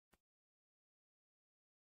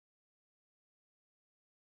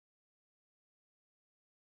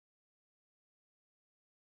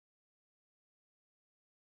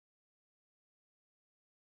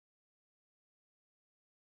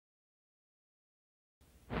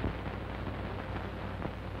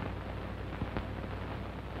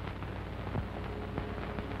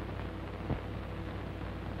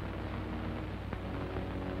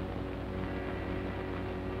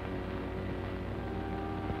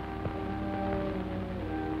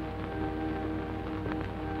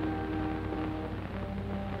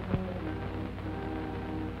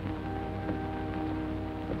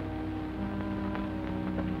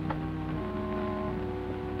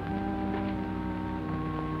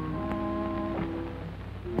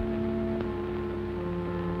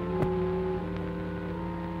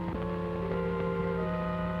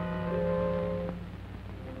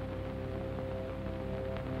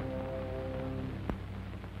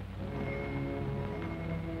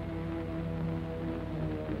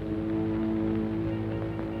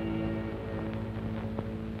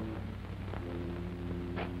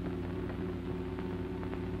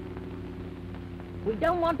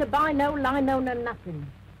don't want to buy no lino, no nothing.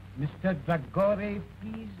 Mr. Dragore,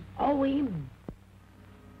 please. Oh, him.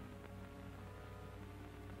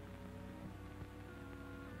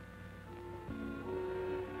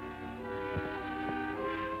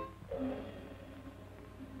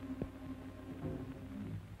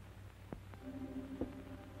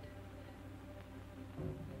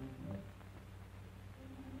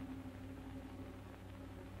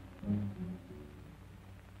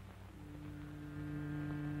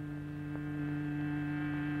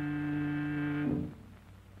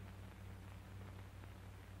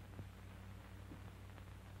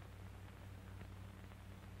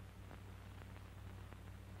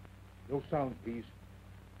 No sound, please.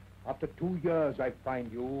 After 2 years I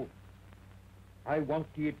find you. I want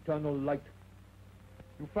the eternal light.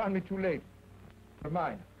 You found me too late. Never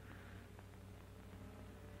mind.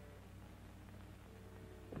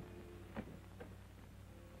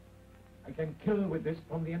 I can kill with this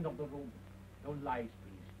from the end of the room. No lies,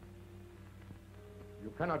 please.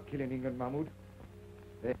 You cannot kill in England, Mahmoud.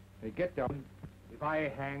 They get down. If I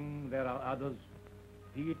hang, there are others.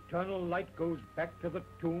 The eternal light goes back to the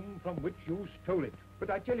tomb from which you stole it. But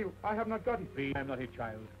I tell you, I have not got it. Please, I'm not a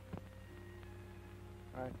child.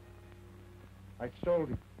 I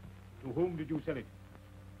sold it. To whom did you sell it?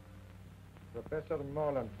 Professor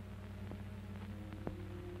Morland.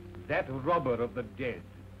 That robber of the dead.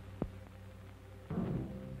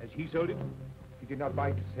 Has he sold it? He did not buy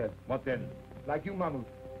it to sell. What then? Like you, Mahmoud.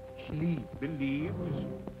 He believes.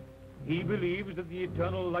 He believes that the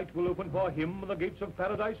eternal light will open for him the gates of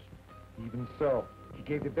paradise? Even so, he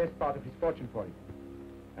gave the best part of his fortune for it.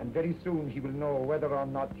 And very soon he will know whether or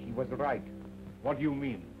not he was right. What do you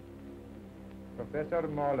mean? Professor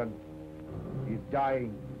Morland is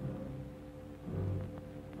dying.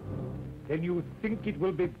 Then you think it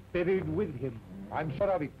will be buried with him? I'm sure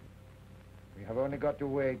of it. We have only got to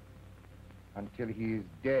wait until he is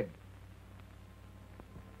dead.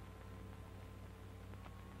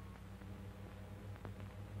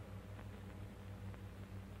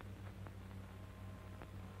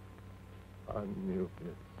 I knew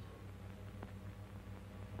it.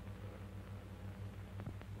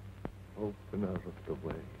 Open out of the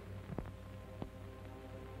way.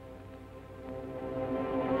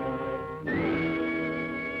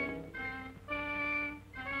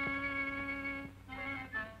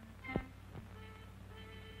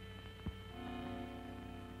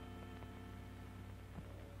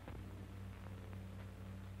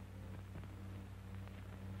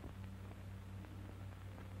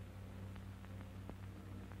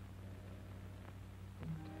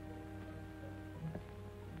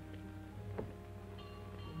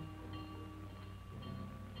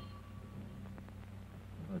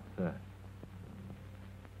 What's that?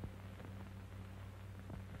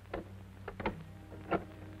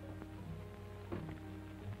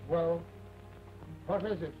 Well, what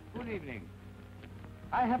is it? Good evening.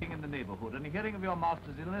 I have been in the neighborhood, and hearing of your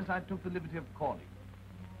master's illness, I took the liberty of calling.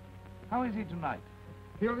 How is he tonight?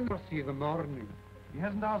 He'll not see the morning. He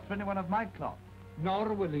hasn't asked for anyone of my cloth.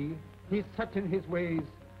 Nor will he. He's set in his ways,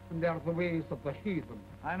 and they're the ways of the heathen.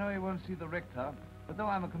 I know he won't see the rector, but though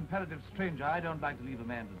I'm a comparative stranger, I don't like to leave a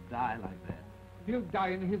man to die like that. He'll die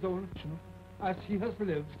in his own fashion, as he has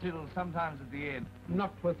lived. Still, sometimes at the end.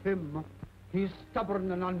 Not with him. He's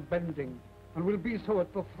stubborn and unbending, and will be so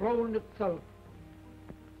at the throne itself.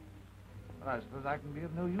 Well, I suppose I can be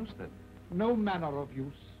of no use then. No manner of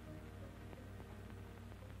use.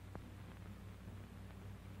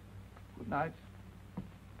 Good night.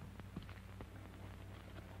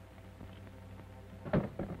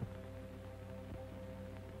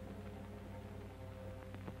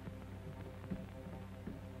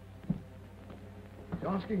 He's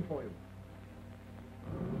asking for you.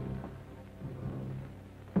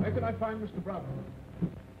 Where can I find Mr. Brown?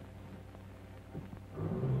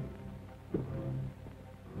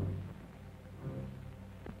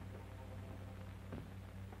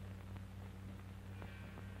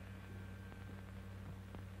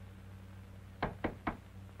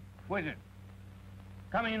 Who is it?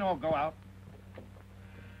 Come in or go out.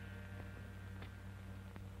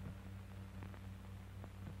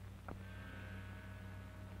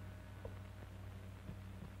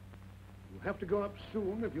 You'll have to go up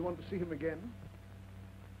soon if you want to see him again.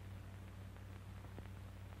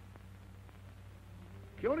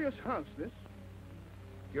 Curious house, this.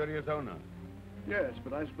 Curious owner. Yes,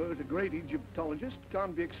 but I suppose a great Egyptologist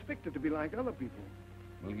can't be expected to be like other people.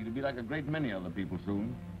 Well, he'll be like a great many other people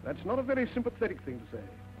soon. That's not a very sympathetic thing to say.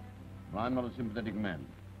 Well, I'm not a sympathetic man.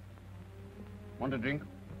 Want a drink?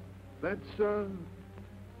 That's,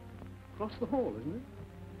 across the hall, isn't it?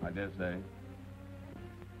 I dare say.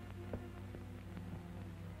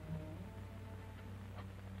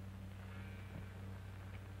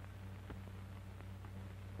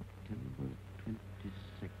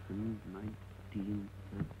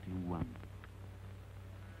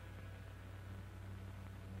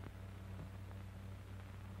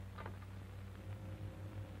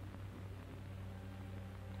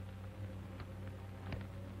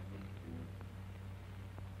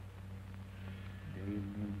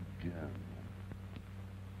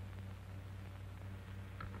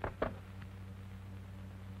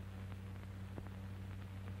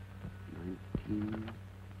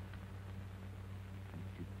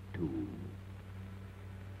 22.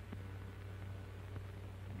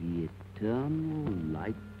 The eternal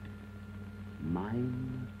light,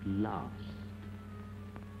 mine at last.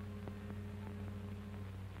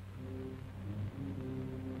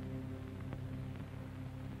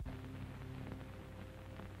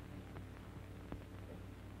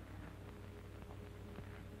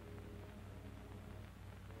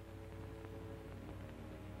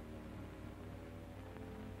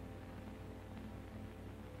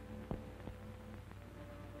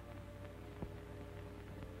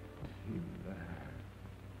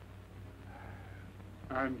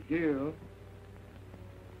 I'm here.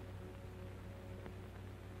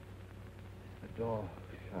 The door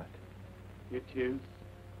shut. It is.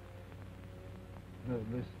 No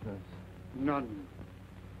listeners. None.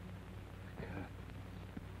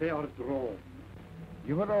 They are drawn.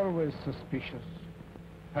 You were always suspicious.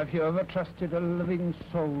 Have you ever trusted a living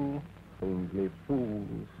soul? Only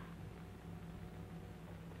fools.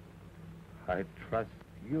 I trust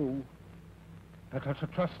you. Better to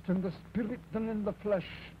trust in the spirit than in the flesh.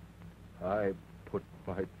 I put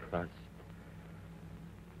my trust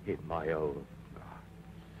in my own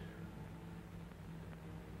gods.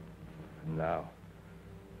 And now,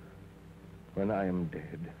 when I am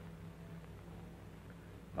dead,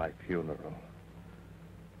 my funeral,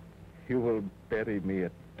 you will bury me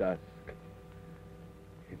at dusk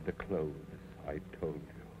in the clothes I told you.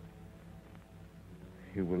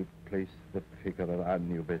 You will place the figure of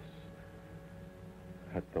Anubis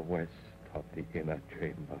at the west of the inner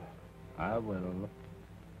chamber. I will.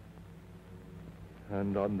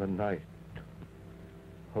 And on the night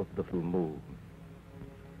of the full moon,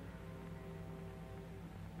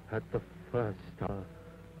 at the first hour,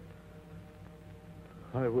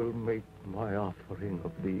 I will make my offering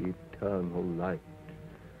of the eternal light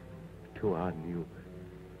to Anubis,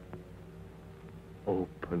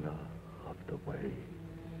 opener of the ways.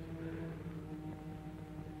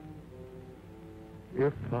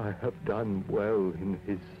 If I have done well in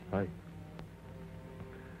his sight,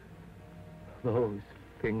 those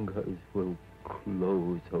fingers will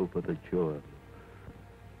close over the jewel,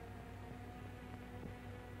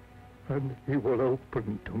 and he will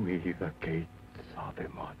open to me the gates of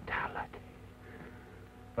immortality.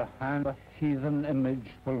 The hand of a heathen image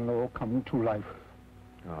will now come to life.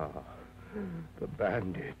 Ah, the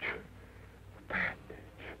bandage. The bandage.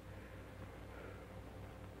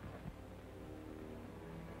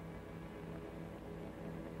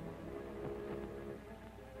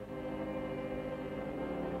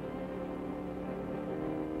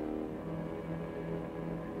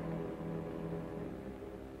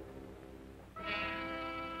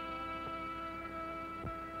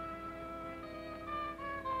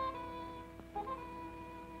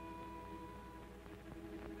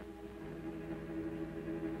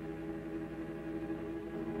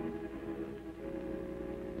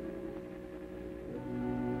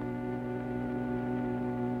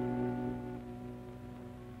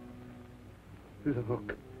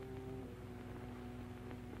 Look.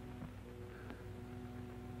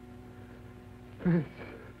 This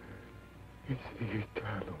is the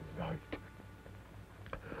eternal light.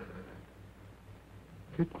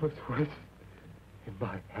 It was rest in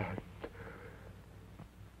my hand.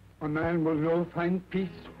 A man will now find peace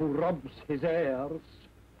who robs his heirs.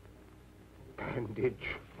 Bandage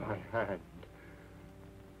my hand.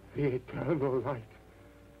 The eternal light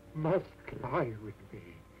must lie with me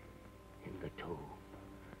in the tomb.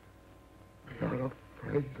 You're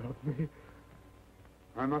afraid of me?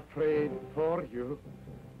 I'm afraid for you.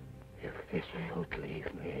 If this should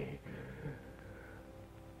leave me,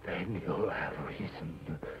 then you'll have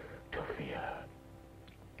reason to fear.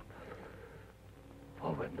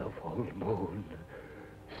 For when the full moon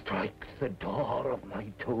strikes the door of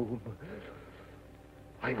my tomb,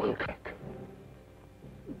 I will crack.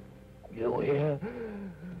 You hear?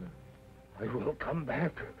 I will come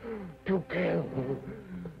back to kill.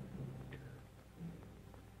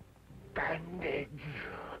 Bandage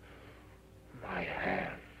my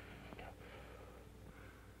hand.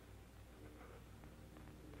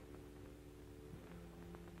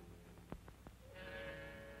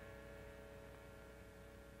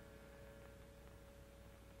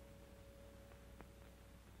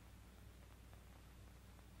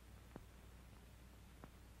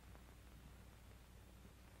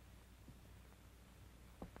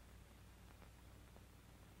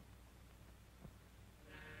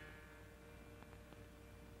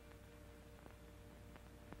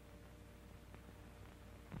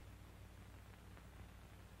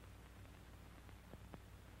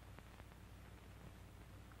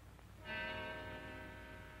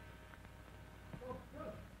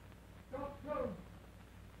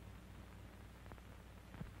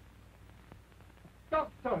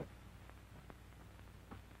 Doctor!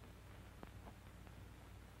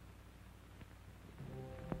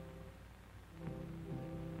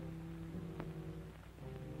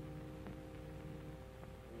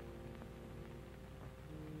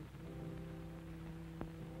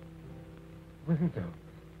 Window.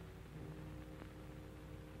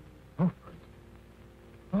 Oh.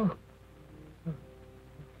 Oh.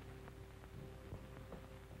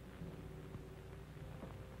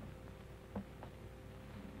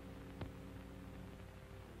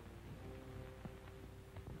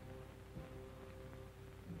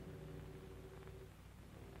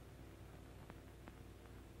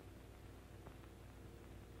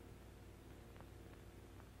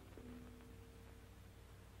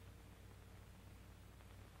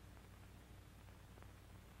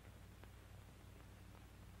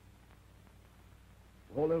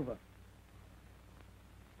 All over.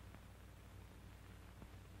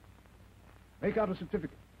 Make out a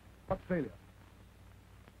certificate. What failure?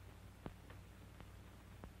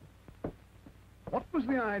 What was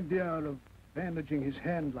the idea of bandaging his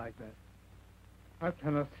hand like that? I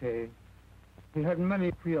cannot say. He had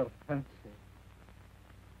many queer fancies.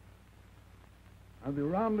 I'll be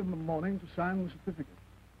round in the morning to sign the certificate.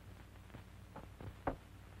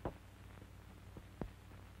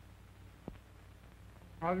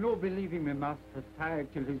 I'll no believe him, Master Tag,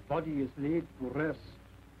 till his body is laid to rest.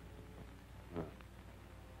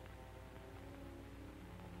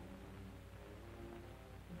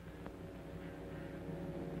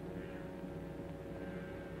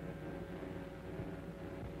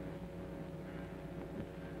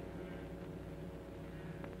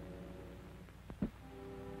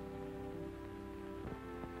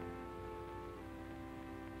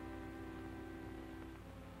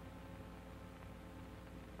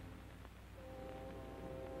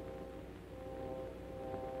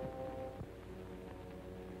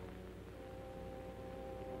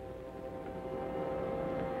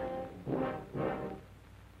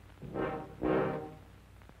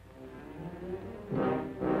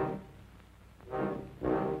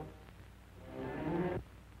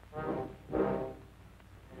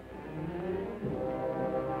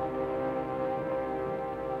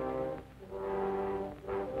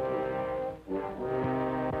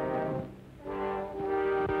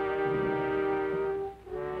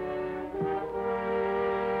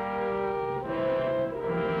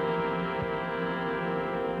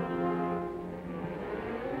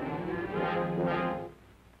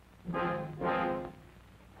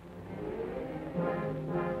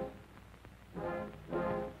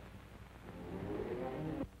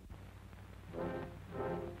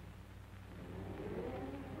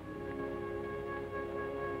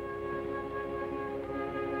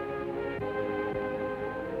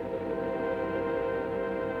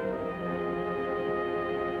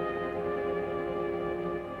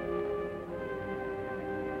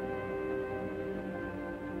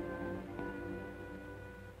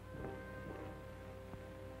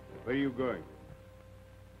 Where are you going?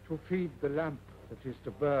 To feed the lamp that is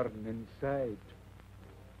to burn inside.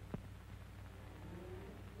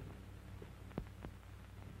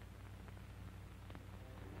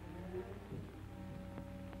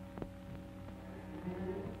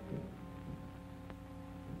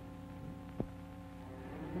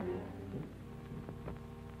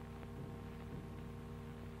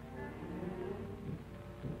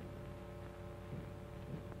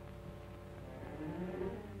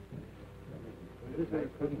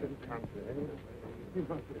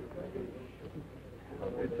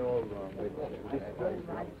 It's all wrong.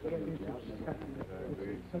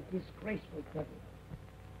 It's a disgraceful devil.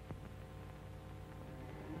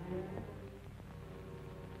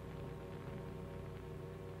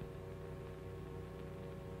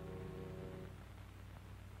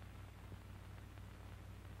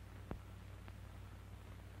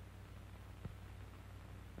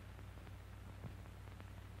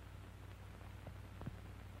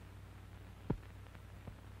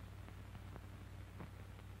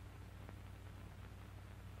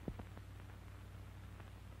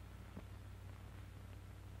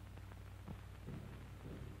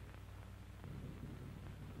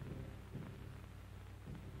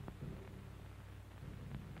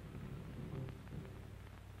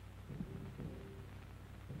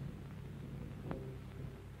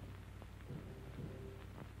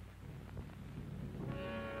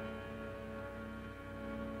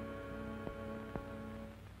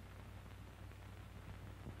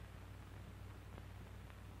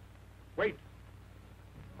 Wait!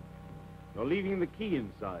 You're leaving the key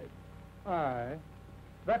inside. Aye.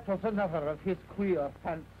 That was another of his queer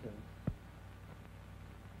fancies.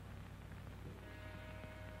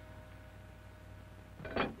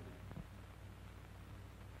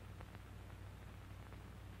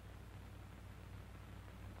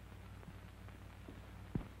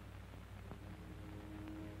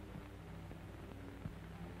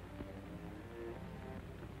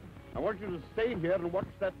 want you to stay here and watch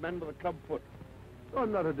that man with a club foot.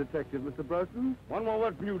 I'm not a detective, Mr. Burton. One more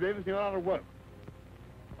word from you, Davis, you're out of work.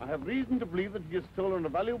 I have reason to believe that he has stolen a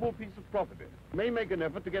valuable piece of property. May make an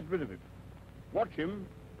effort to get rid of it. Watch him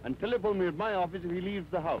and telephone me at my office if he leaves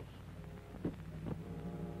the house.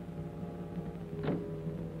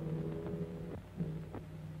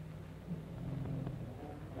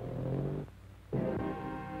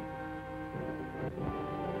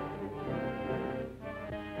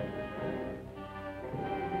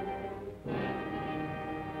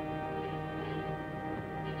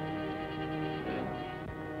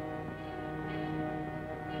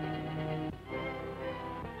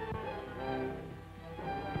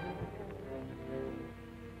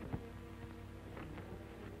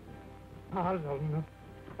 Harlan.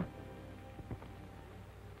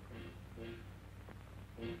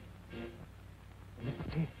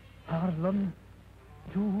 Mr. Harlan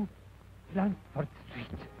to Blandford Street.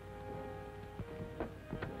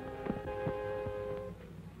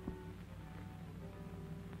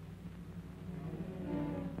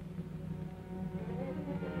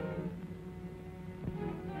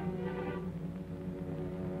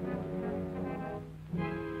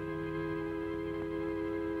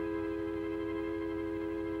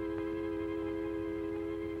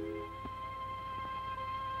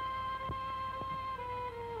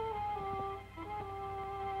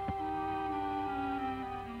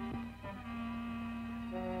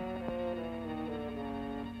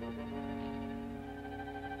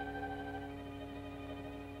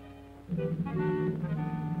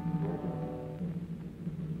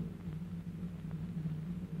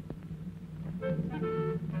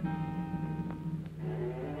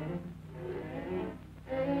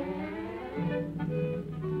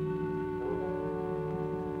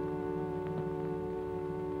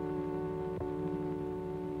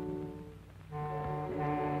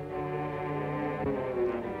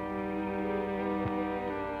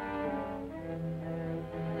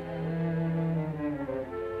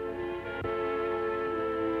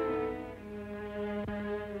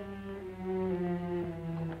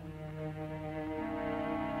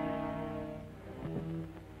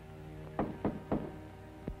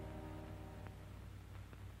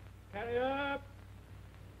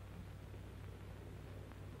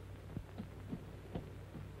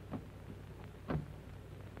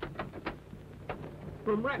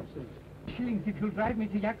 From Richardson. Shillings if you'll drive me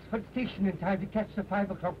to Yaxford Station in time to catch the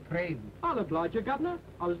 5 o'clock train. I'll oblige you, Governor.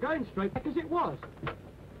 I was going straight back as it was.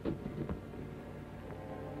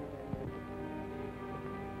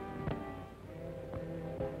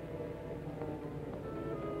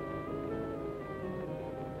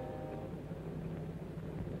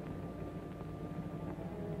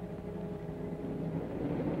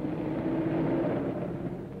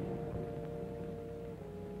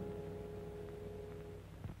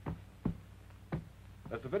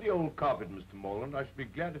 That's a very old carpet, Mr. Morland. I should be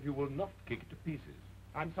glad if you will not kick it to pieces.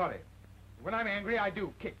 I'm sorry. When I'm angry, I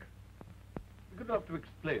do kick. You could have to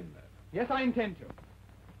explain that. Yes, I intend to.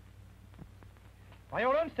 By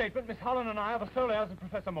your own statement, Miss Holland and I are the sole heirs of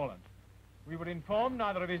Professor Morland. We were informed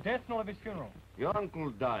neither of his death nor of his funeral. Your uncle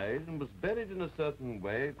died and was buried in a certain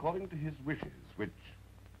way according to his wishes, which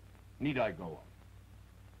need I go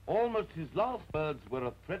on. Almost his last words were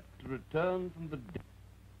a threat to return from the dead.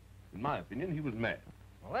 In my opinion, he was mad.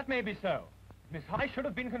 Well, that may be so. Miss High should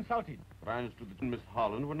have been consulted. But I understood that Miss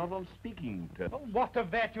Holland were not on speaking terms. Well, what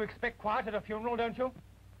of that? You expect quiet at a funeral, don't you?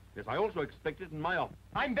 Yes, I also expect it in my office.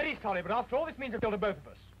 I'm very sorry, but after all, this means a bill to both of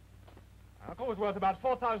us. My uncle was worth about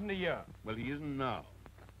 $4,000 a year. Well, he isn't now.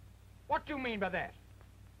 What do you mean by that?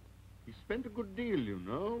 He spent a good deal, you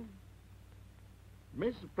know. It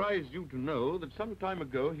may surprise you to know that some time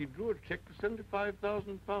ago he drew a check for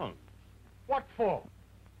 £75,000. What for?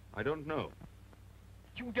 I don't know.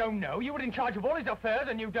 You don't know? You were in charge of all his affairs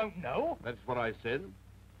and you don't know? That's what I said.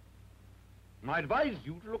 And I advise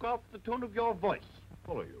you to look after the tone of your voice.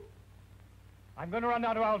 Follow you. I'm going to run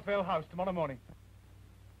down to Owlsvale House tomorrow morning.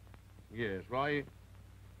 Yes, well,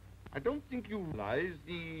 I don't think you realize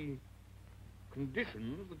the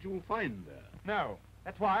conditions that you'll find there. No,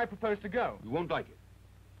 that's why I propose to go. You won't like it.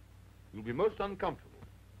 You'll be most uncomfortable.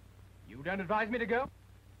 You don't advise me to go?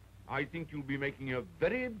 I think you'll be making a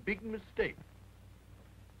very big mistake.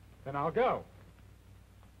 Then I'll go.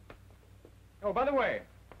 Oh, by the way,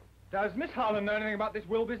 does Miss Harlan know anything about this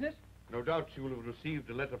will business? No doubt she will have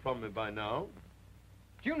received a letter from me by now.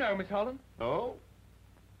 Do you know Miss Harlan? No.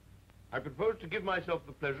 I propose to give myself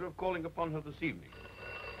the pleasure of calling upon her this evening.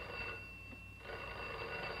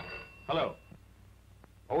 Hello.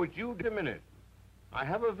 Oh, it's you, a minute. I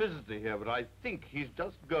have a visitor here, but I think he's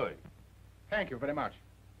just going. Thank you very much.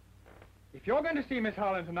 If you're going to see Miss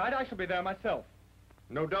Harlan tonight, I shall be there myself.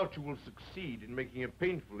 No doubt you will succeed in making a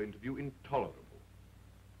painful interview intolerable.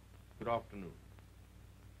 Good afternoon.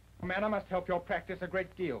 Man, I must help your practice a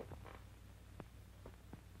great deal.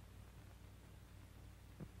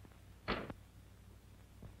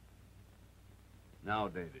 Now,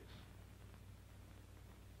 Davis.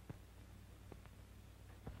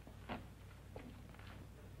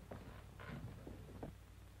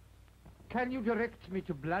 Can you direct me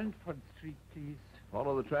to Blandford Street, please?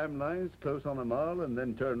 Follow the tram lines, close on the Mall, and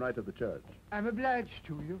then turn right at the church. I'm obliged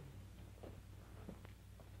to you.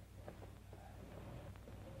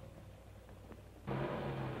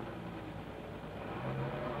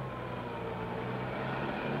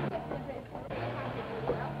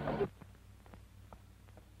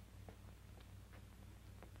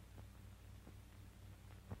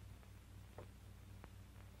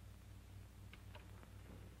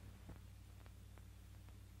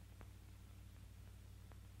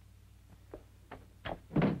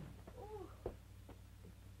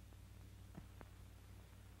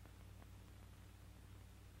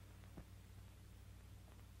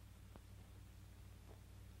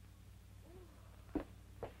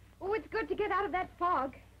 Oh, it's good to get out of that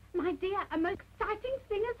fog. My dear, a most exciting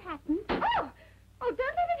thing has happened. Oh! Oh, don't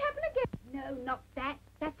let it happen again. No, not that.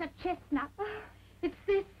 That's a chestnut. It's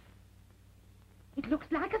this. It looks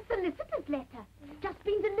like a solicitor's letter. Just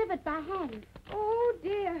been delivered by hand. Oh,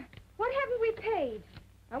 dear. What haven't we paid?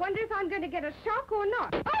 I wonder if I'm going to get a shock or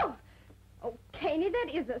not. Oh! Oh, Caney,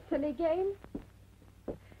 that is a silly game.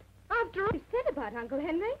 After all you said about Uncle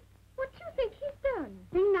Henry, what do you think he's done?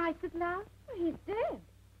 Be nice at last. Well, he's dead.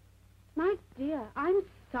 My dear, I'm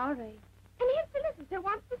sorry. And his solicitor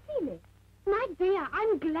wants to see me. My dear,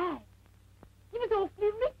 I'm glad. He was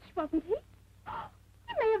awfully rich, wasn't he?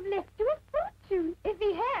 He may have left you a fortune. If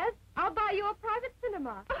he has, I'll buy you a private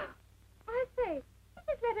cinema. I say, did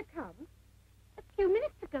this letter come? A few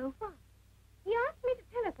minutes ago, what? He asked me to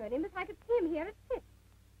telephone him if I could see him here at 6.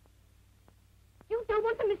 You don't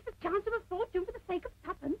want to miss the chance of a fortune for the sake of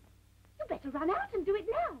tuppence. You better run out and do it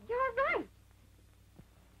now. You're right.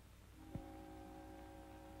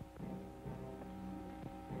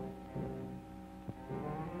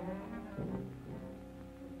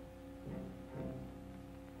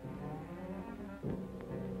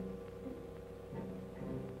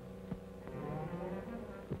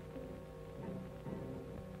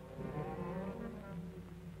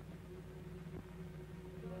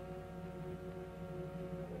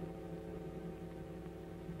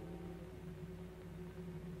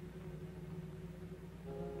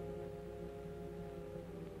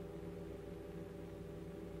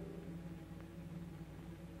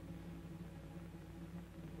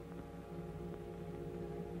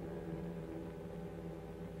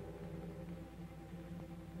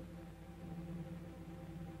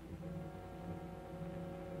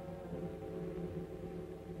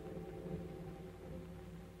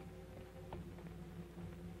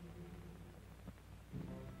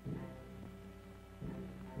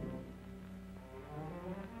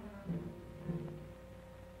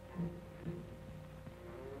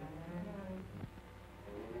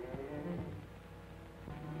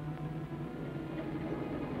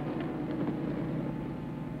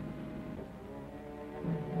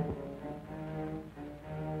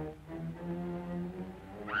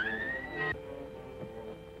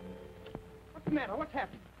 What's the matter? What's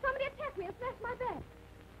happened? Somebody attacked me and smashed my bag.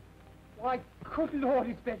 Why, good Lord,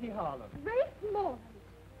 it's Betty Harlan. Race Morland.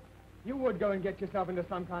 You would go and get yourself into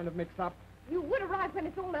some kind of mix-up. You would arrive when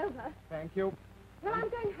it's all over. Thank you. Well, I'm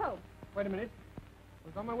going home. Wait a minute. I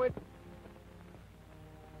was on my way.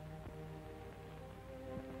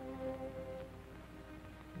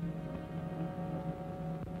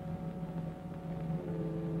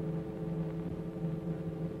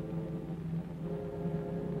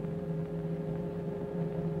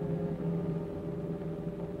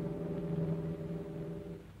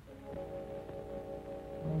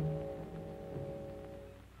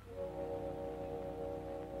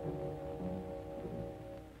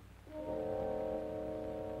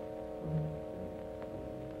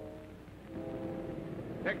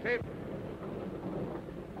 Detective!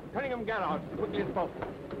 Cunningham Garage, as quickly as possible.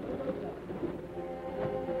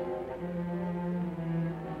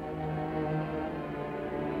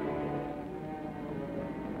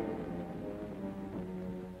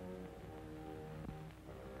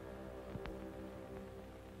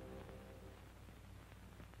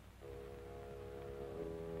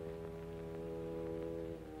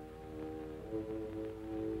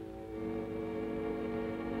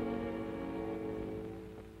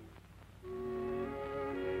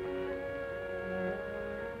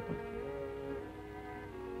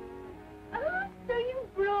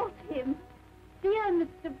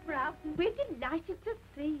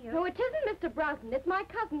 10,000. It's my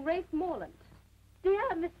cousin, Rafe Morland. Dear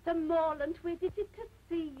Mr. Morland, we're delighted to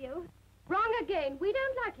see you. Wrong again. We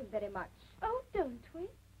don't like him very much. Oh, don't we?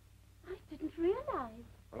 I didn't realize.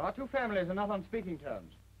 Well, our two families are not on speaking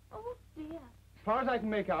terms. Oh, dear. As far as I can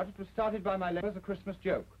make out, it was started by my letter as a Christmas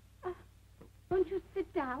joke. Won't you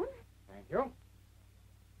sit down? Thank you.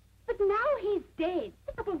 But now he's dead.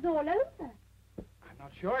 The trouble's all over. I'm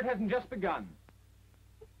not sure. It hasn't just begun.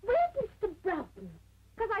 Where's Mr. Broughton?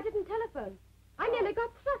 Because I didn't telephone. I nearly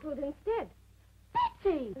got throttled instead.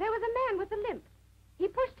 Betsy! There was a man with a limp. He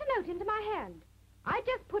pushed a note into my hand. I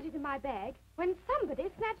just put it in my bag when somebody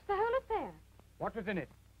snatched the whole affair. What was in it?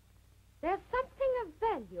 There's something of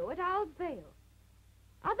value at Owl's Vale.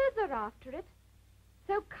 Others are after it,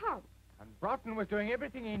 so come. And Broughton was doing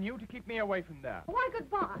everything he knew to keep me away from there. Why,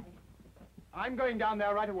 goodbye. I'm going down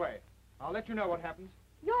there right away. I'll let you know what happens.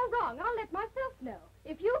 You're wrong. I'll let myself know.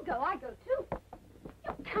 If you go, I go too.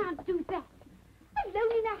 You can't do that.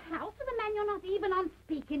 Alone in a house with a man you're not even on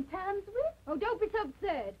speaking terms with? Oh, don't be so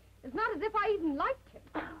absurd. It's not as if I even liked him.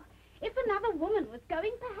 Oh, if another woman was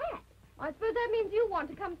going, perhaps. I suppose that means you want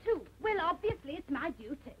to come too. Well, obviously, it's my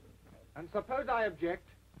duty. And suppose I object?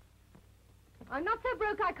 I'm not so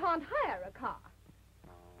broke I can't hire a car.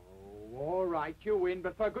 Oh, all right, you win,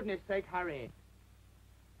 but for goodness sake, hurry.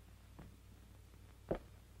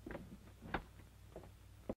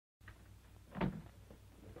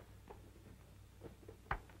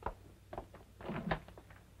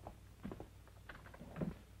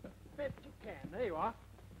 Best you can. There you are.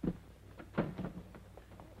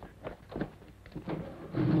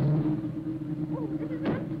 Oh, this is an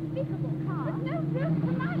unspeakable car. There's no room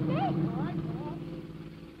for my leg.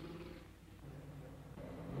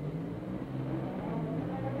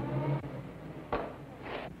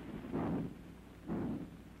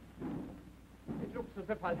 It looks as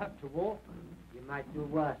if I'll have to walk. You might do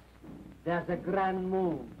worse. There's a grand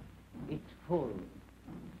moon. It's full.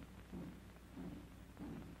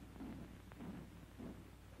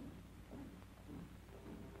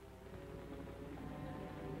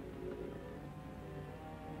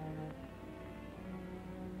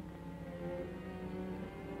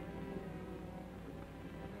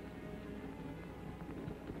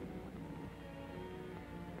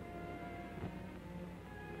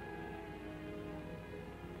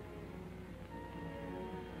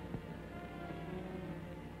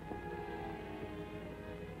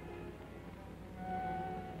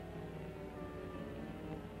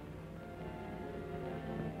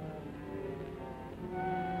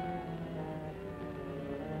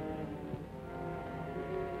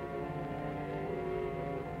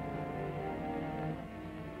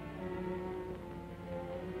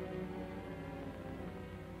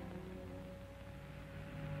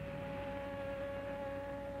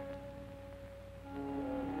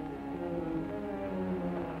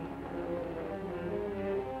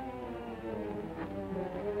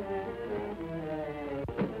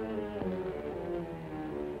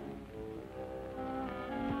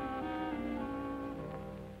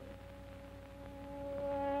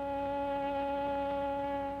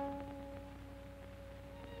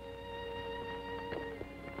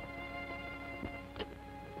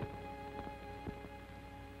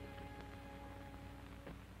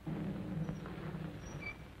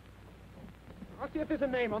 I'll see if there's a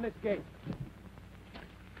name on this gate.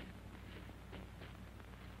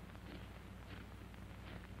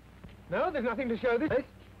 No, there's nothing to show this place.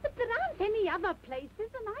 But there aren't any other places,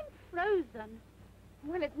 and I'm frozen.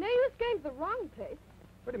 Well, it's no use going to the wrong place.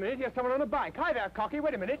 Wait a minute, here's someone on a bike. Hi there, Cocky,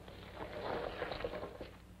 wait a minute.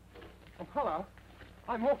 Oh, hello.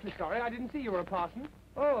 I'm awfully sorry, I didn't see you were a parson.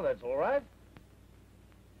 Oh, that's all right.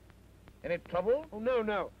 Any trouble? Oh, no,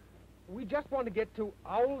 no. We just want to get to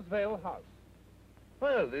Owl's Vale House.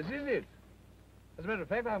 Well, this is it. As a matter of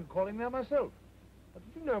fact, I'm calling there myself. Did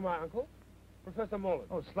you know my uncle, Professor Morland?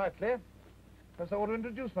 Oh, slightly. Perhaps I ought to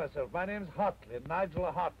introduce myself. My name's Hartley,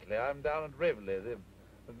 Nigel Hartley. I'm down at Reveley.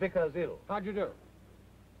 The vicar's ill. How'd you do?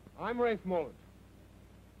 I'm Rafe Morland.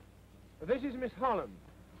 This is Miss Holland.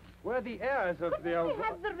 We're the heirs of the old... Couldn't we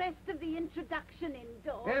have the rest of the introduction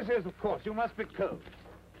indoors? Yes, yes, of course. You must be cold.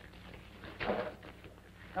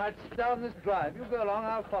 Now, it's down this drive. You go along,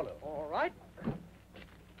 I'll follow. All right.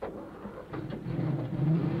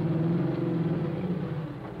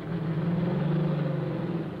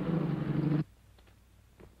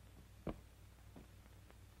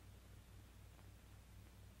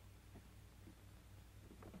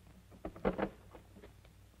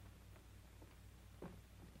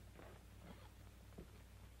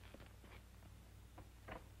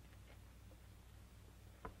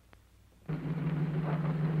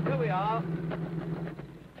 Here we are.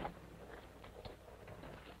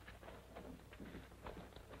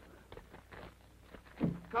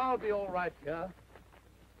 I'll be all right here.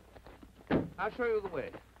 I'll show you the way.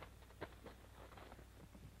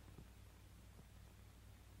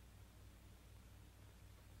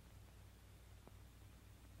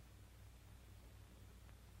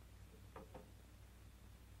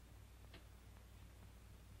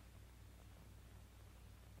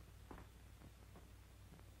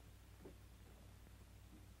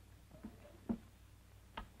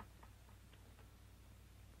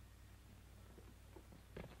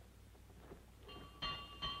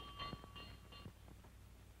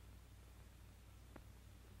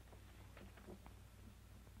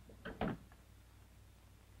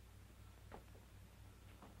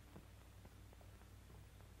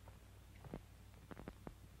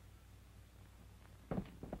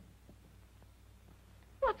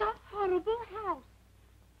 What a horrible house.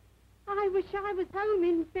 I wish I was home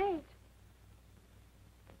in bed.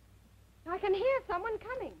 I can hear someone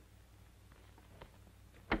coming.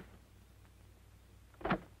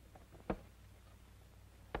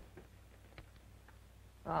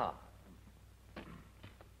 Ah.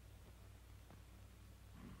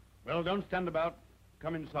 Well, don't stand about.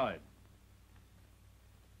 Come inside.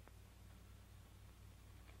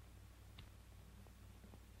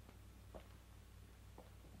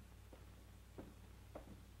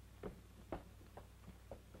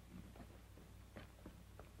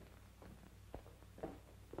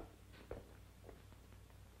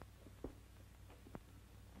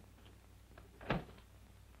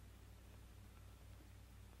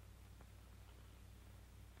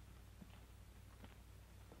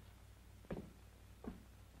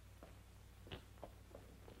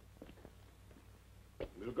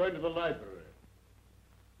 We'll go into the library.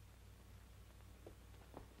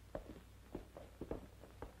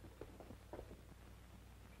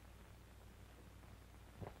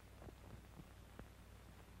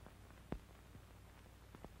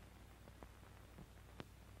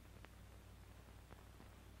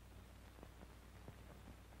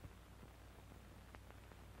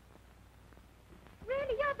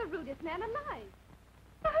 Really, you're the rudest man alive.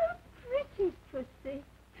 Oh, pretty pussy.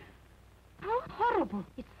 How horrible.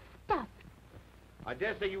 It's stuffed. I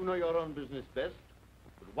dare say you know your own business best,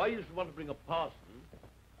 but why you should want to bring a parson?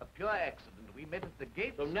 A pure accident. We met at the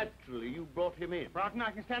gate. So naturally you brought him in. Broughton, I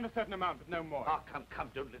can stand a certain amount, but no more. Oh, come,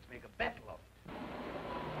 don't let's make a battle of it.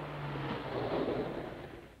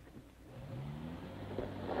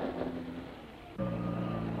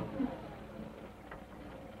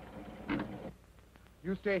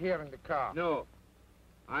 You stay here in the car. No.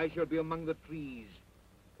 I shall be among the trees,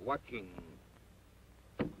 watching.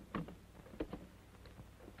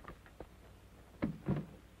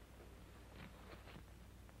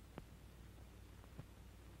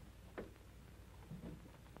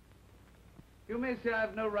 You may say I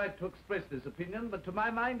have no right to express this opinion, but to my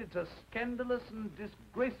mind it's a scandalous and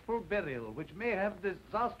disgraceful burial which may have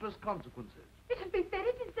disastrous consequences. It would be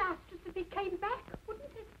very disastrous if he came back, wouldn't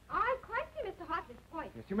it? I quite see Mr. Hartley's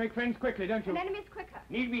point. Yes, you make friends quickly, don't you? And enemies quicker.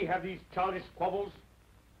 Need we have these childish squabbles?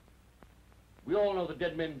 We all know the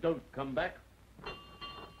dead men don't come back.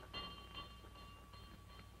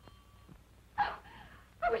 Oh,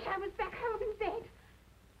 I wish I was back home in bed.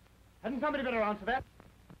 Hadn't somebody better answer that?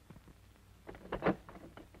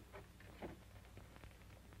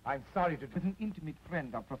 I'm sorry to... With an intimate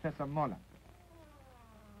friend of Professor Moller.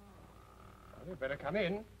 Well, you'd better come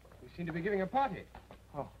in. You seem to be giving a party.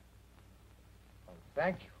 Oh,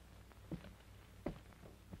 thank you.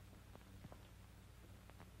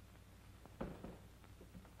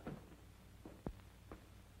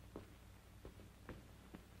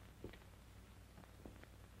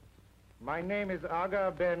 My name is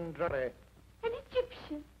Aga Ben Dre. An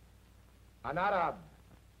Egyptian. An Arab.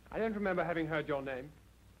 I don't remember having heard your name.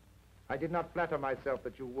 I did not flatter myself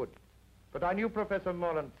that you would. But I knew Professor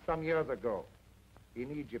Mullen some years ago,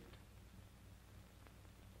 in Egypt.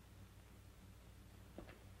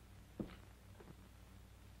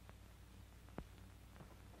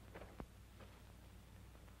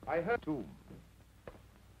 I heard too.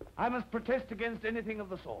 I must protest against anything of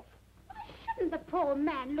the sort. Shouldn't the poor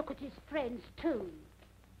man look at his friends, too?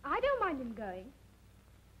 I don't mind him going.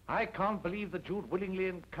 I can't believe that you'd willingly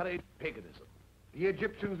encourage paganism. The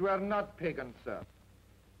Egyptians were not pagans, sir.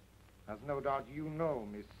 As no doubt you know,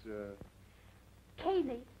 Miss...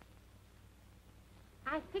 Cayley,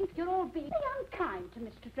 I think you're all being unkind to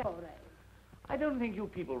Mr. Dore. I don't think you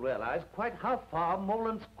people realize quite how far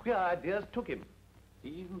Moreland's queer ideas took him. He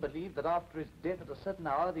even believed that after his death at a certain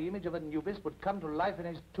hour, the image of Anubis would come to life in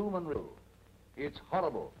his tomb and... It's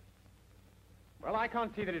horrible. Well, I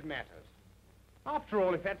can't see that it matters. After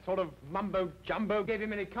all, if that sort of mumbo-jumbo gave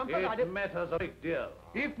him any comfort, It matters a great deal.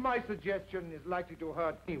 If my suggestion is likely to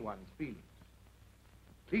hurt anyone's feelings,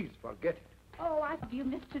 please forget it. Oh, I love you,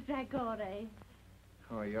 Mr. Dragore.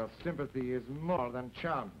 Oh, your sympathy is more than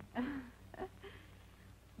charming.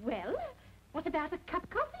 Well, what about a cup of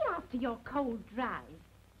coffee after your cold drive?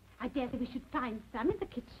 I dare say we should find some in the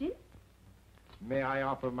kitchen. May I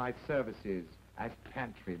offer my services as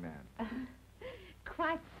pantryman?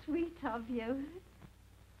 Quite sweet of you.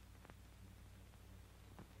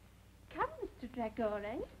 Come, Mr.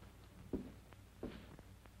 Dragore.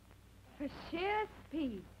 For sheer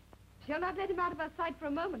speed. She'll not let him out of her sight for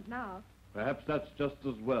a moment now. Perhaps that's just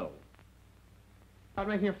as well. I'm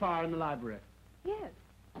making a fire in the library. Yes.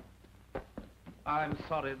 I'm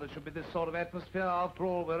sorry there should be this sort of atmosphere. After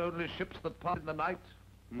all, we're only ships that pass in the night.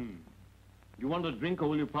 You want a drink or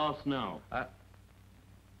will you pass now?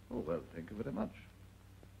 Oh, well, thank you very much.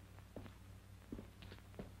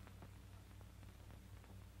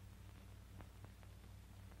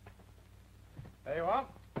 There you are.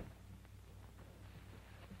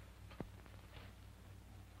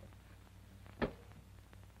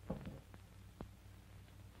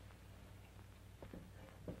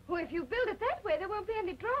 Well, if you build it that way, there won't be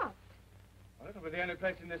any draft. Well, it'll be the only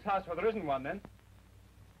place in this house where there isn't one, then.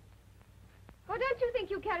 Oh, don't you think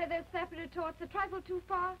you carry those snapper retorts a trifle too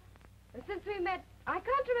far? Since we met, I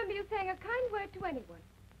can't remember you saying a kind word to anyone.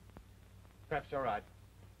 Perhaps you're right.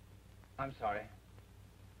 I'm sorry.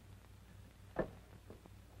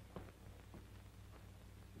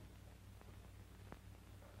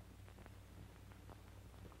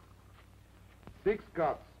 Six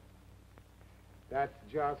cups. That's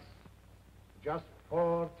just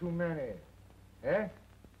 4 too many. Eh?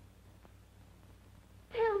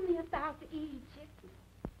 Tell me about Egypt.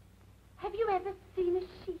 Have you ever seen a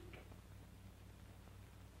sheik?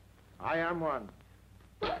 I am one.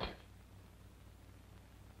 Oh,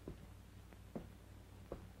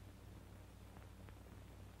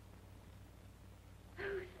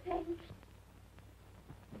 thanks.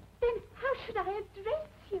 Then how should I address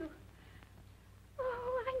you?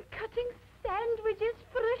 Oh, I'm cutting sandwiches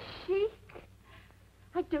for a sheik.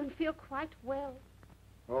 I don't feel quite well.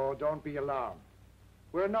 Oh, don't be alarmed.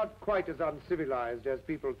 We're not quite as uncivilized as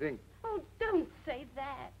people think. Oh, don't say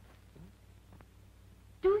that.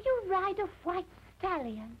 Do you ride a white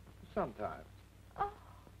stallion? Sometimes. Oh,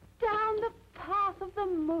 down the path of the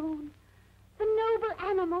moon. The noble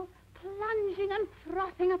animal plunging and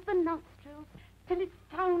frothing up the nostrils till it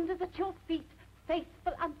founders at your feet,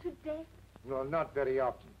 faithful unto death. No, not very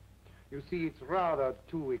often. You see, it's rather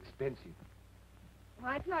too expensive.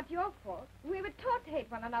 Why, it's not your fault. We were taught to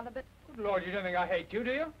hate one another, but... Good Lord, you don't think I hate you,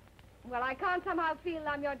 do you? Well, I can't somehow feel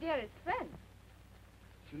I'm your dearest friend.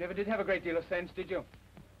 You never did have a great deal of sense, did you?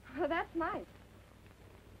 Well, that's nice.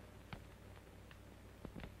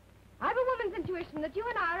 I've a woman's intuition that you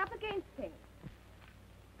and I are up against things.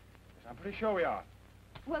 Yes, I'm pretty sure we are.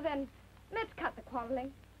 Well, then, let's cut the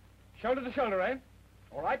quarreling. Shoulder to shoulder, eh?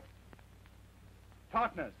 All right.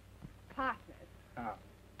 Partners. Partners. Ah.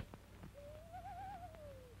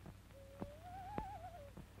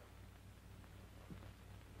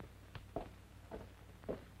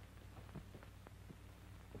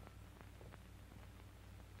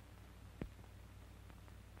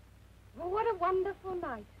 Oh, what a wonderful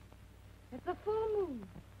night. It's a full moon.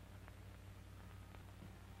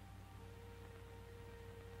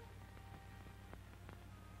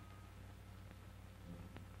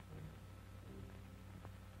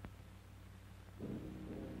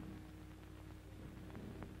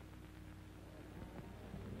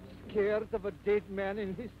 Scared of a dead man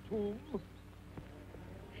in his tomb?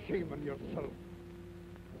 Shame on yourself.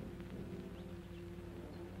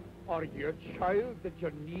 Are you a child that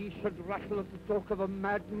your knee should rattle at the talk of a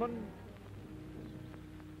madman?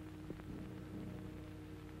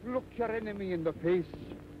 Look your enemy in the face.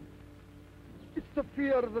 It's the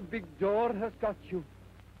fear the big door has got you,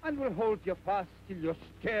 and will hold you fast till you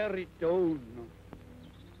stare it down.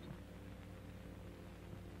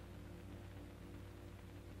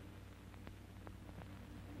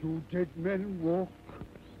 Do dead men walk?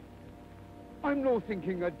 I'm no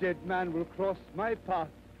thinking a dead man will cross my path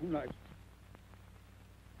tonight.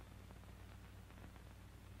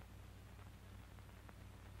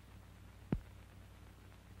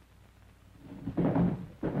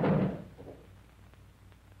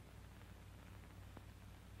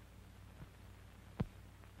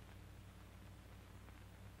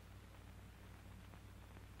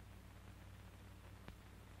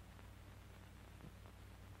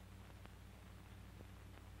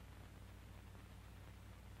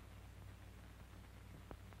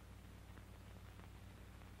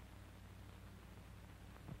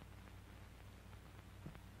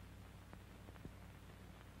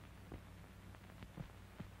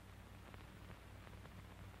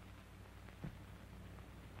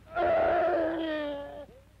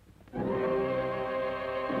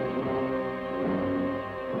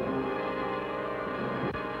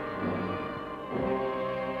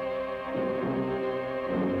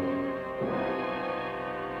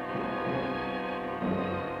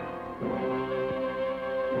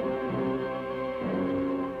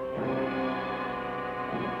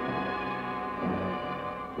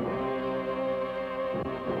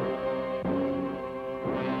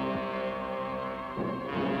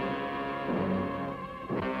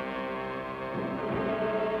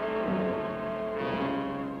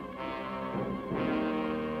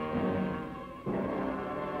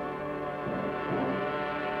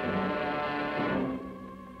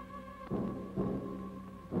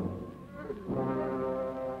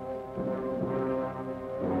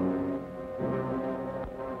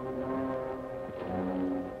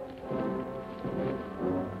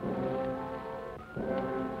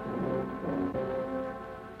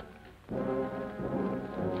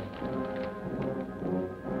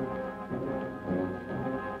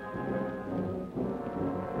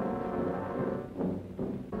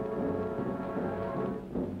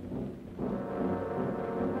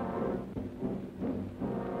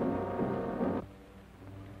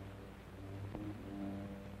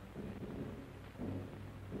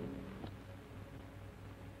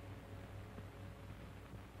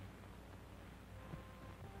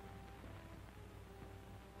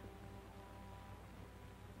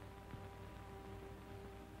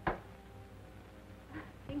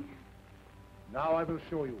 Now I will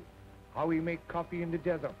show you how we make coffee in the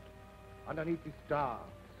desert, underneath the stars.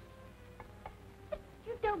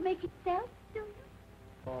 You don't make it self, do you?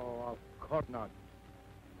 Oh, of course not.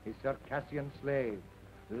 A Circassian slave,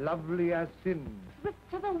 lovely as sin.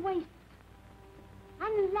 Stripped to the waist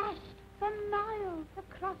and lashed for miles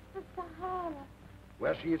across the Sahara.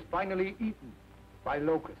 Where she is finally eaten by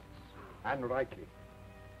locusts, and rightly.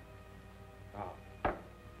 Now,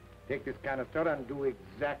 take this canister and do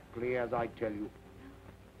exactly as I tell you.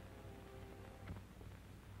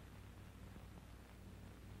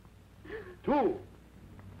 Two.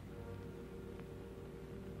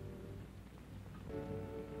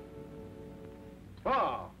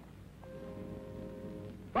 Four.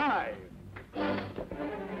 Five.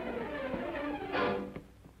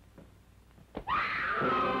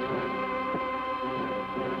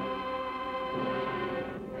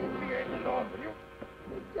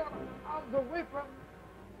 Away from...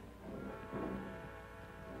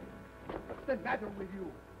 What's the matter with you?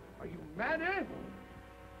 Are you mad, eh?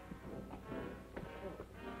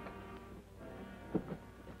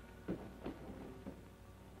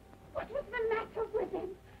 What was the matter with him?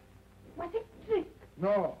 Was it drink?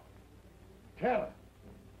 No. Terror.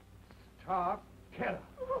 Stark terror.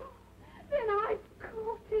 Oh, then I've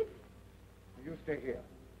caught it. You stay here.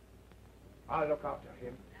 I'll look after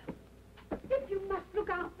him. If you must look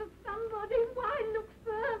after somebody, why look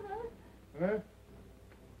further? Huh?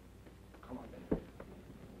 Come on, then.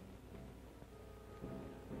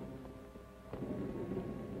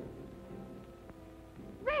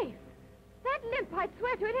 Rafe! That limp, I'd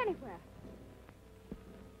swear to it anywhere.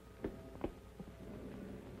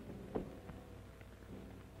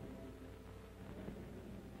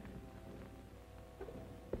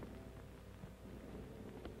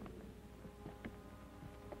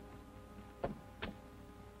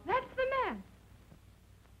 That's the man.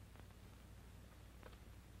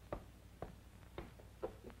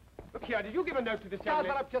 Look here, did you give a note to this young Gather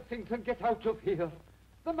lady? up your things and get out of here.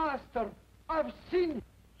 The master, I've seen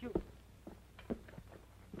you.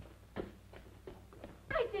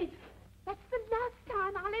 I did. That's the last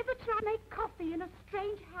time I'll ever try to make coffee in a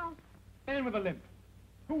strange house. Man with a limp.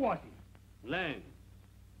 Who was he? Lang,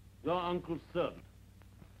 your uncle's servant.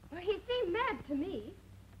 Well, he seemed mad to me.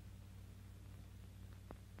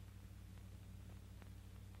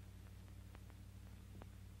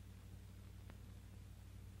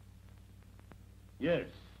 Yes.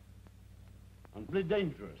 And pretty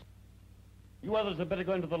dangerous. You others had better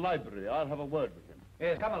go into the library. I'll have a word with him.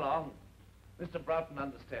 Yes, come along. Mr. Broughton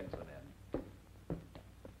understands the man.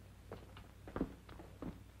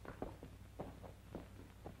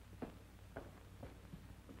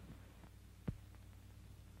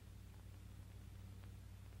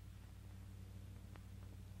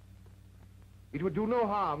 It would do no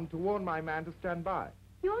harm to warn my man to stand by.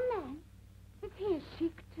 Your man? Is he a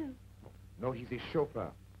sheik, too? No, he's his chauffeur.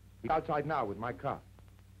 He's outside now with my car.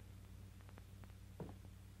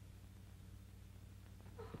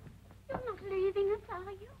 You're not leaving us,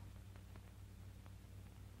 are you?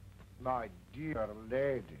 My dear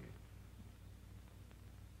lady.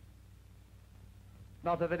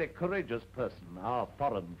 Not a very courageous person, our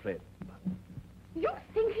foreign friend. You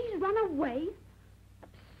think he's run away?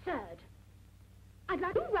 Absurd. I'd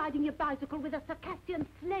like you riding your bicycle with a Circassian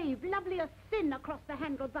slave, lovely as sin, across the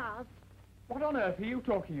handlebars. What on earth are you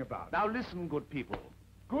talking about? Now listen, good people.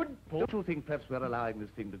 Good? Don't you think perhaps we're allowing this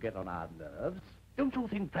thing to get on our nerves? Don't you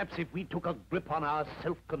think perhaps if we took a grip on our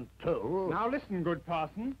self-control... Now listen, good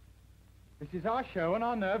parson. This is our show, and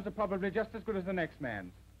our nerves are probably just as good as the next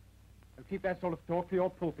man's. So keep that sort of talk for your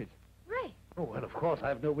pulpit. Ray! Oh, well, of course,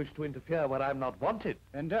 I've no wish to interfere where I'm not wanted.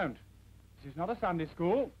 Then don't. This is not a Sunday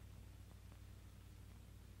school.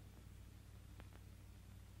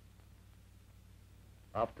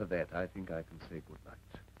 After that, I think I can say good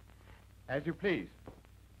night. As you please.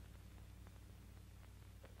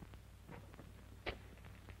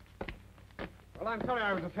 Well, I'm sorry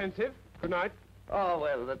I was offensive. Good night. Oh,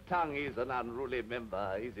 well, the tongue is an unruly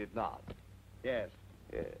member, is it not? Yes.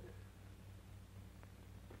 Yes.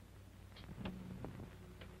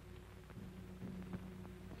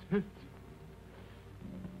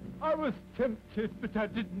 I was tempted, but I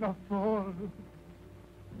did not fall.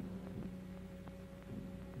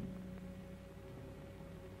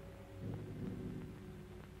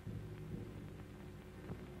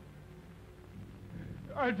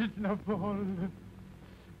 I did not fall.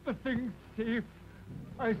 The thing's safe.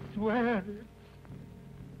 I swear it.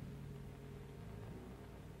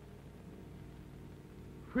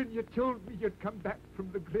 When you told me you'd come back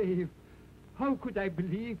from the grave, how could I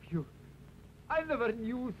believe you? I never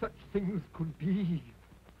knew such things could be.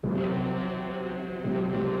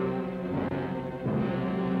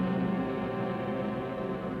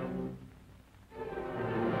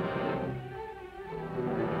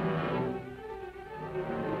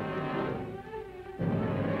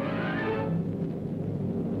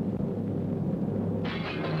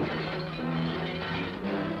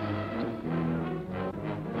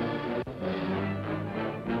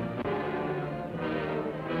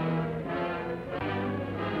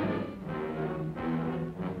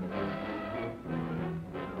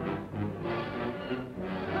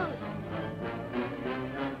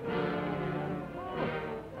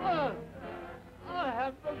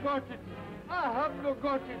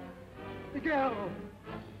 got it. The girl.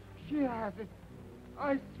 She has it.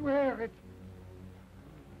 I swear it.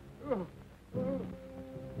 Oh, oh.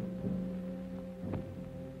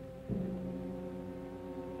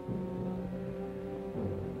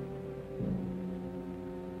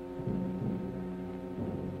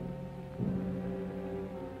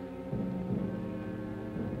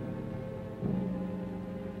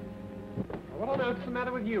 What on earth's the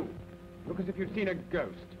matter with you? Look as if you'd seen a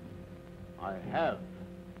ghost. I have.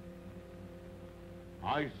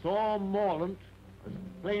 I saw Morland as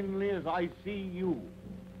plainly as I see you.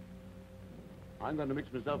 I'm going to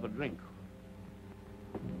mix myself a drink.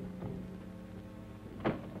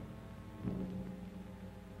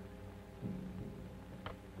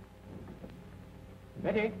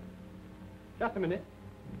 Betty, just a minute.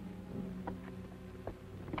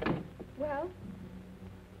 Well?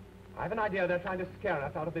 I have an idea they're trying to scare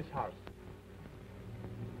us out of this house.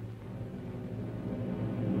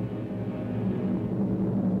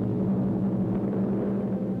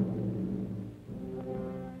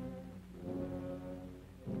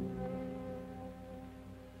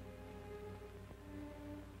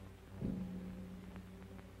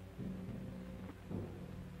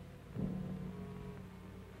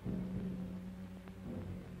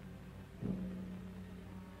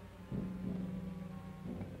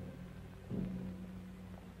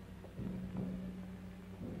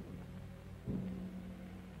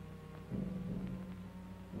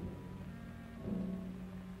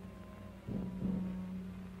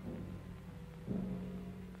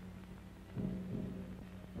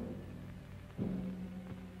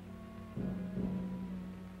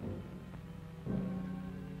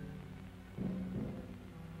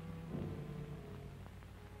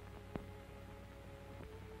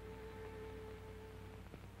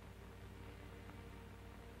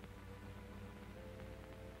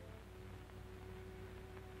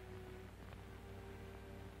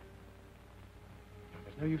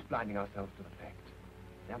 No use blinding ourselves to the fact.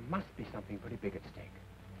 There must be something pretty big at stake.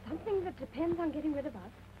 Something that depends on getting rid of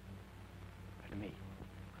us. To me.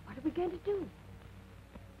 What are we going to do?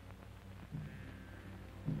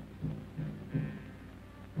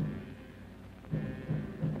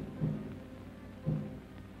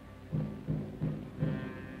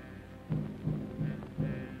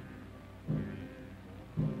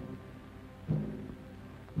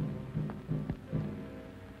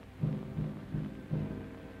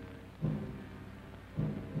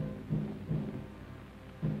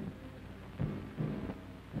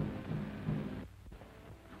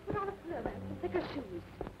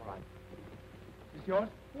 Is this yours?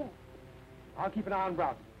 Yes. I'll keep an eye on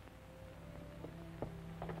Brown.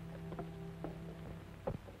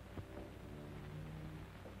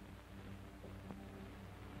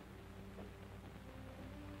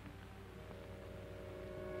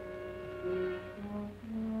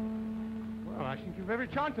 Well, I think you've every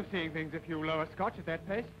chance of seeing things if you lower Scotch at that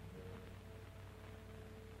pace.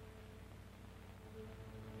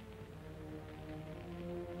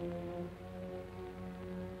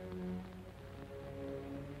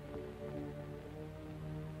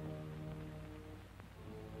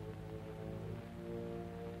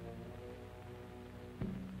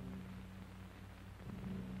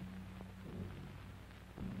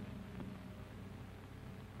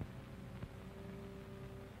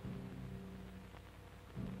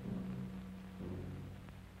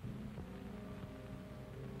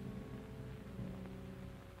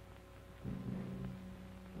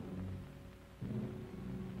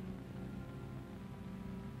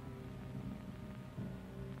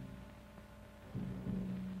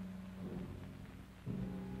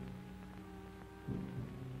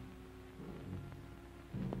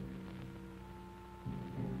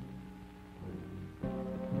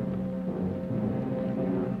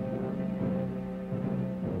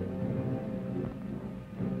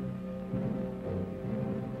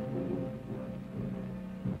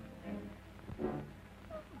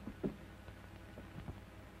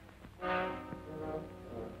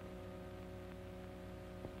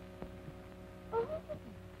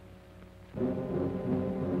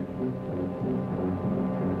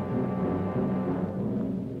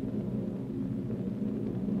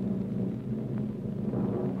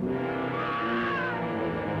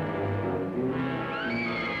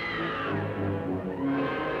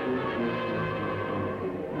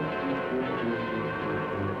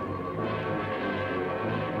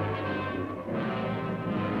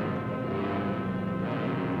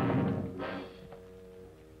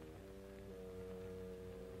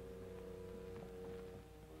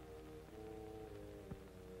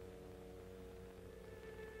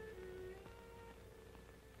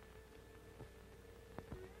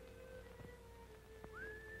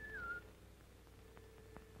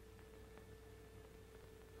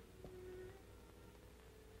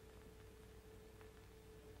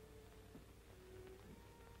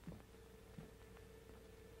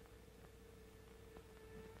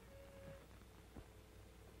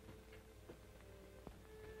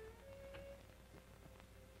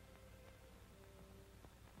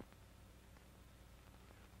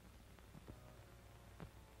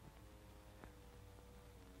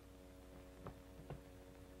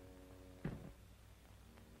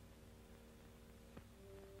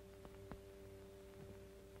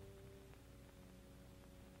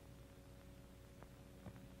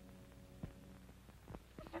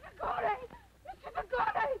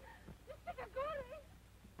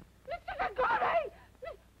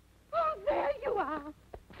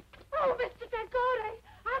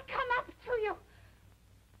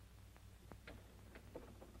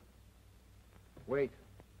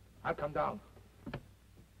 Come down.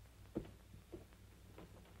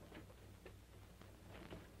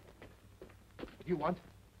 What do you want?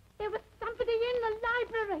 There was somebody in the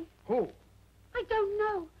library. Who? I don't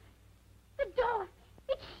know. The door.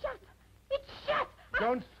 It's shut. It's shut.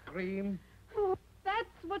 Don't scream. Oh, that's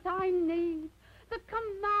what I need. The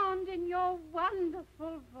command in your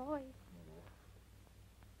wonderful voice.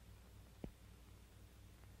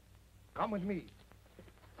 Come with me.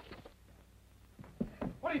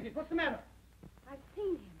 What is it? What's the matter? I've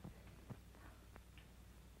seen him.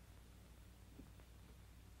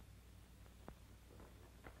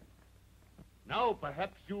 Now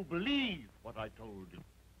perhaps you'll believe what I told you.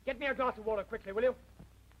 Get me a glass of water quickly, will you?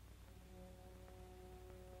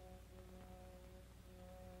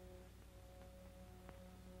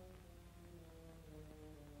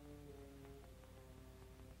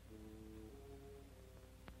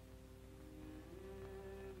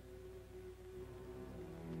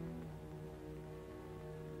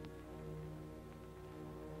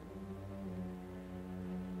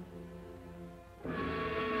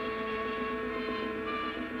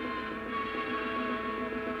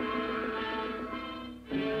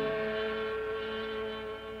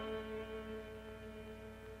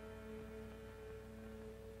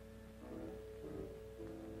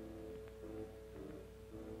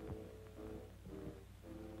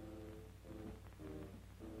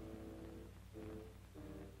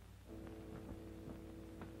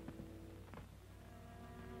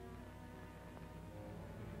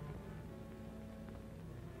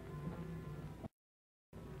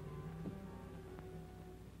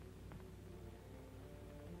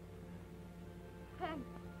 Thanks.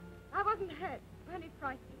 I wasn't hurt. Only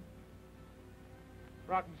frightened.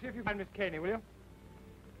 Broughton, see if you find Miss Caney, will you?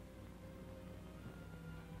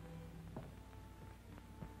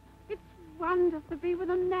 It's wonderful to be with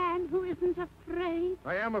a man who isn't afraid.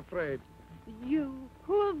 I am afraid. You,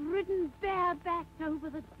 who have ridden barebacked over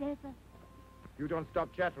the desert. If you don't stop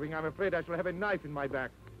chattering, I'm afraid I shall have a knife in my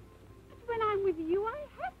back. But when I'm with you, I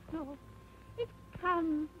have to. It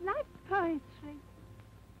comes like poetry.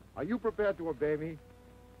 Are you prepared to obey me?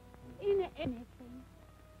 In anything.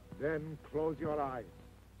 Then close your eyes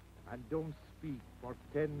and don't speak for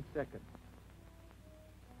 10 seconds.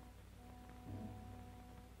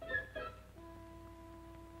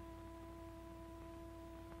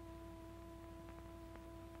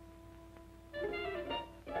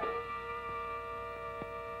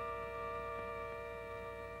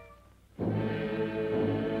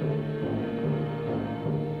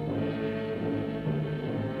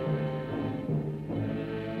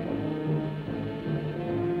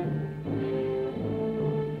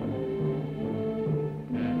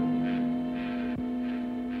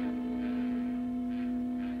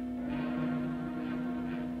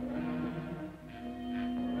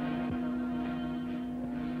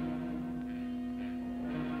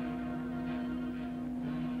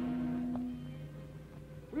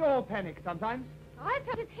 We all panic sometimes. I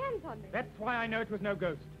felt his hands on me. That's why I know it was no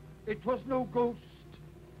ghost. It was no ghost.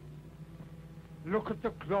 Look at the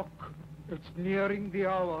clock. It's nearing the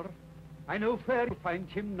hour. I know where to find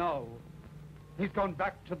him now. He's gone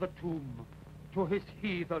back to the tomb, to his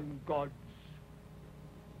heathen gods.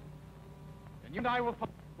 And you and I will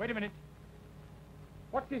follow. Wait a minute.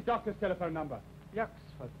 What's his doctor's telephone number?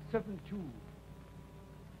 Yaxford, 72.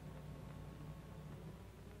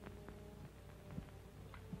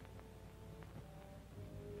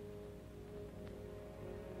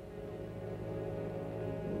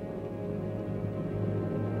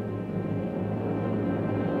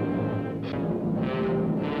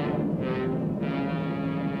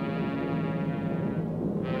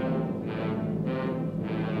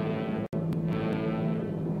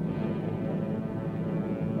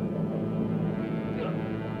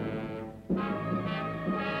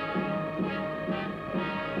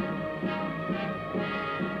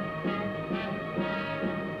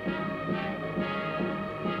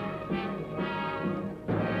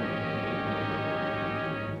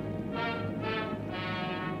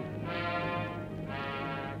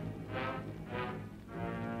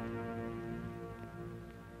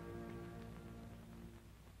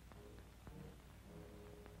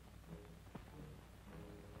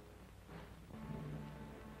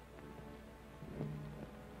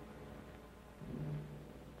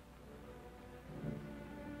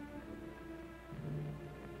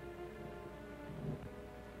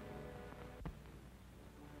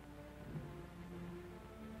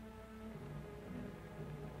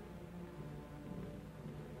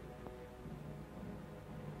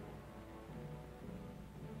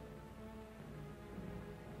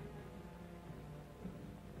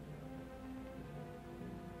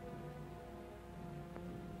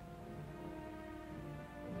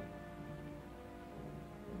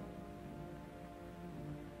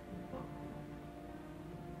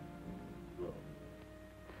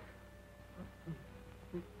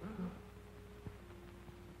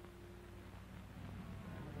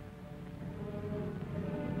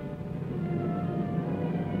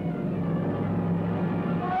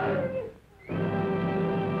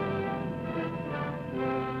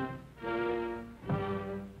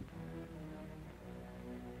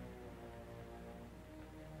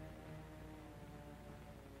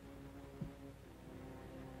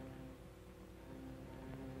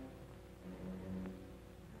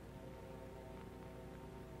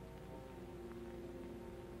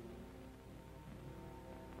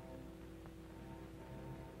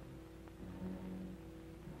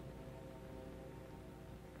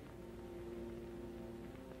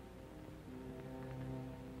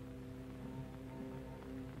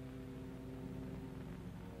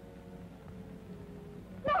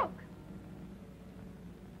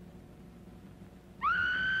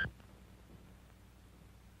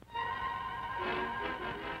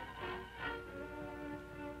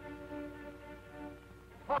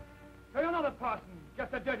 parson,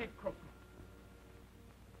 just a dirty crook.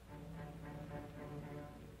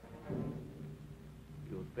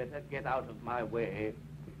 You'd better get out of my way.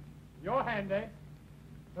 Your hand, eh?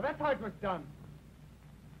 So that's how it was done.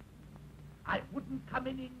 I wouldn't come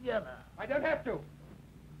any nearer. I don't have to.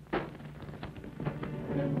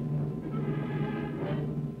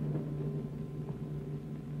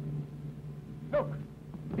 Look,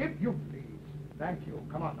 if you please. Thank you.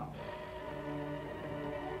 Come on now.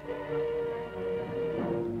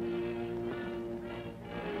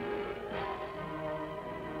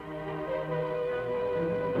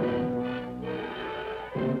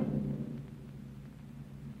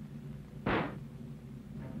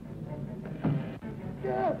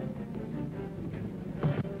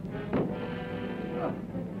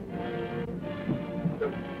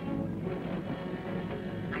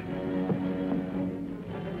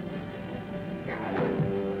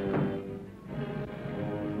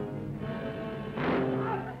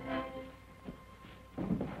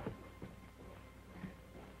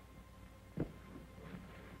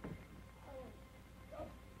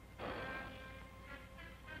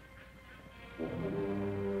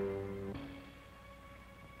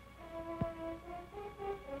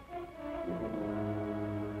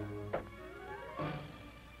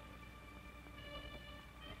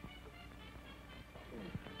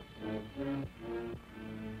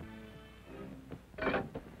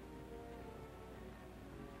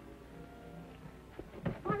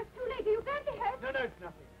 No, it's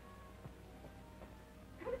nothing.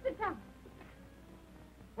 Come sit down.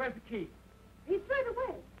 Where's the key? He's thrown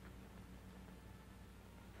away.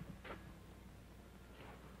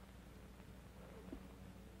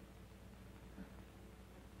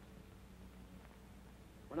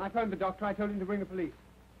 When I phoned the doctor, I told him to bring the police.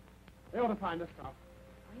 They ought to find us now.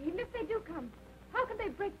 Even if they do come, how can they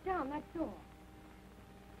break down that door?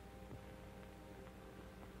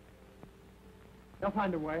 They'll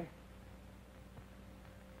find a way.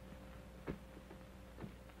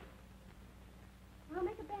 I'll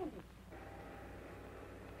make a bandage.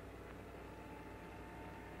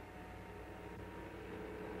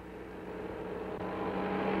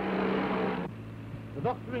 The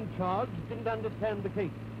doctor in charge didn't understand the case.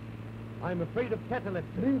 I'm afraid of catalepsy.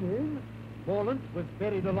 Bleeding? Morland was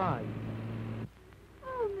buried alive.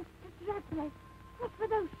 Oh, Mr. Bradley, what were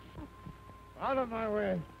those shots? Out of my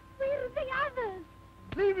way. Where are the others?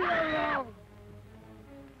 Leave me alone!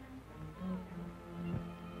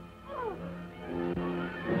 Oh.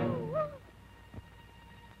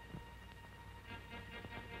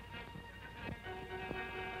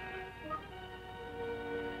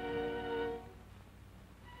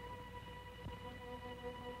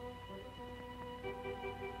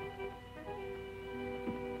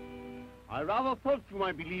 I rather thought you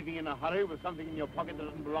might be leaving in a hurry with something in your pocket that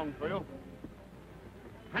doesn't belong to you.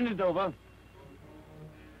 Hand it over.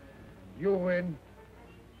 You win.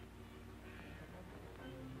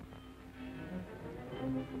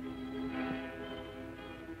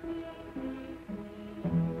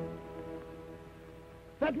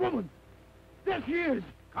 That woman! There she is!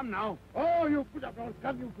 Come now. Oh, you put up your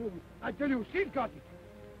gun, you fool! I tell you, she's got it!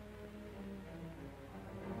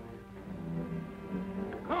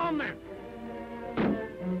 Come on, then.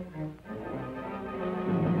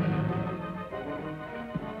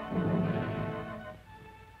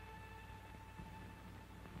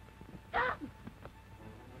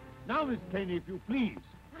 Now, Miss Taney, if you please.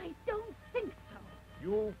 I don't think so.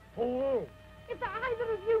 You fool. If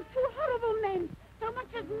either of you two horrible men so much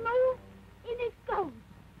as move, in it goes.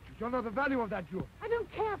 You don't know the value of that jewel. I don't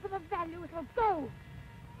care for the value, it'll go.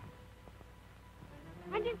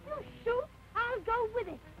 And if you shoot, I'll go with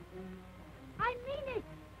it. I mean it.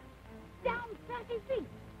 Down 30 feet.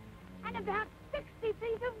 And about 60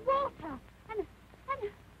 feet of water. And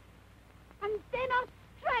then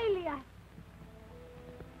Australia.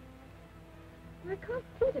 I can't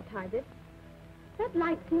see it, T.Hayes. That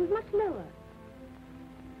light seems much lower.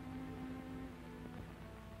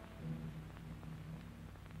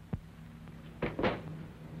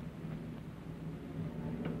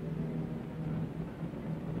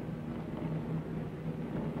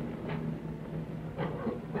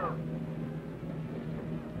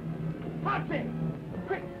 Marty!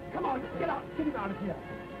 Quick! Come on, get out! Get him out of here!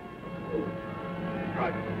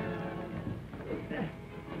 Right.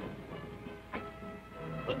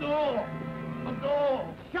 The door! The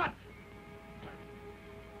door! Shut!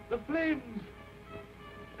 The flames!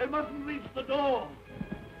 They mustn't reach the door!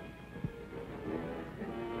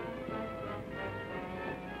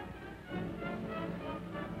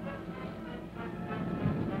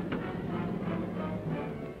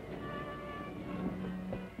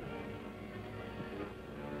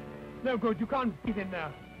 No good. You can't get in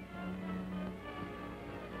there.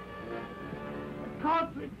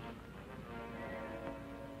 Cartridge.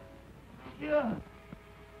 Here.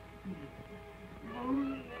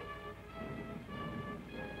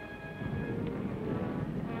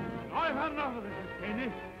 I've had enough of this,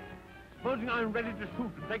 Caney. Supposing I'm ready to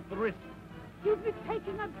shoot and take the risk. You'd be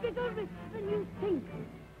taking a bigger risk than you think.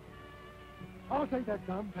 I'll take that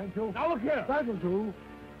gun, thank you. Now look here. That'll do.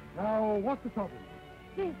 Now, what's the trouble?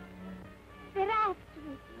 This. They're after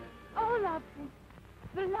it. All of them.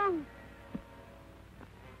 Belongs.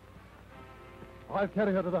 I'll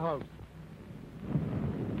carry her to the house.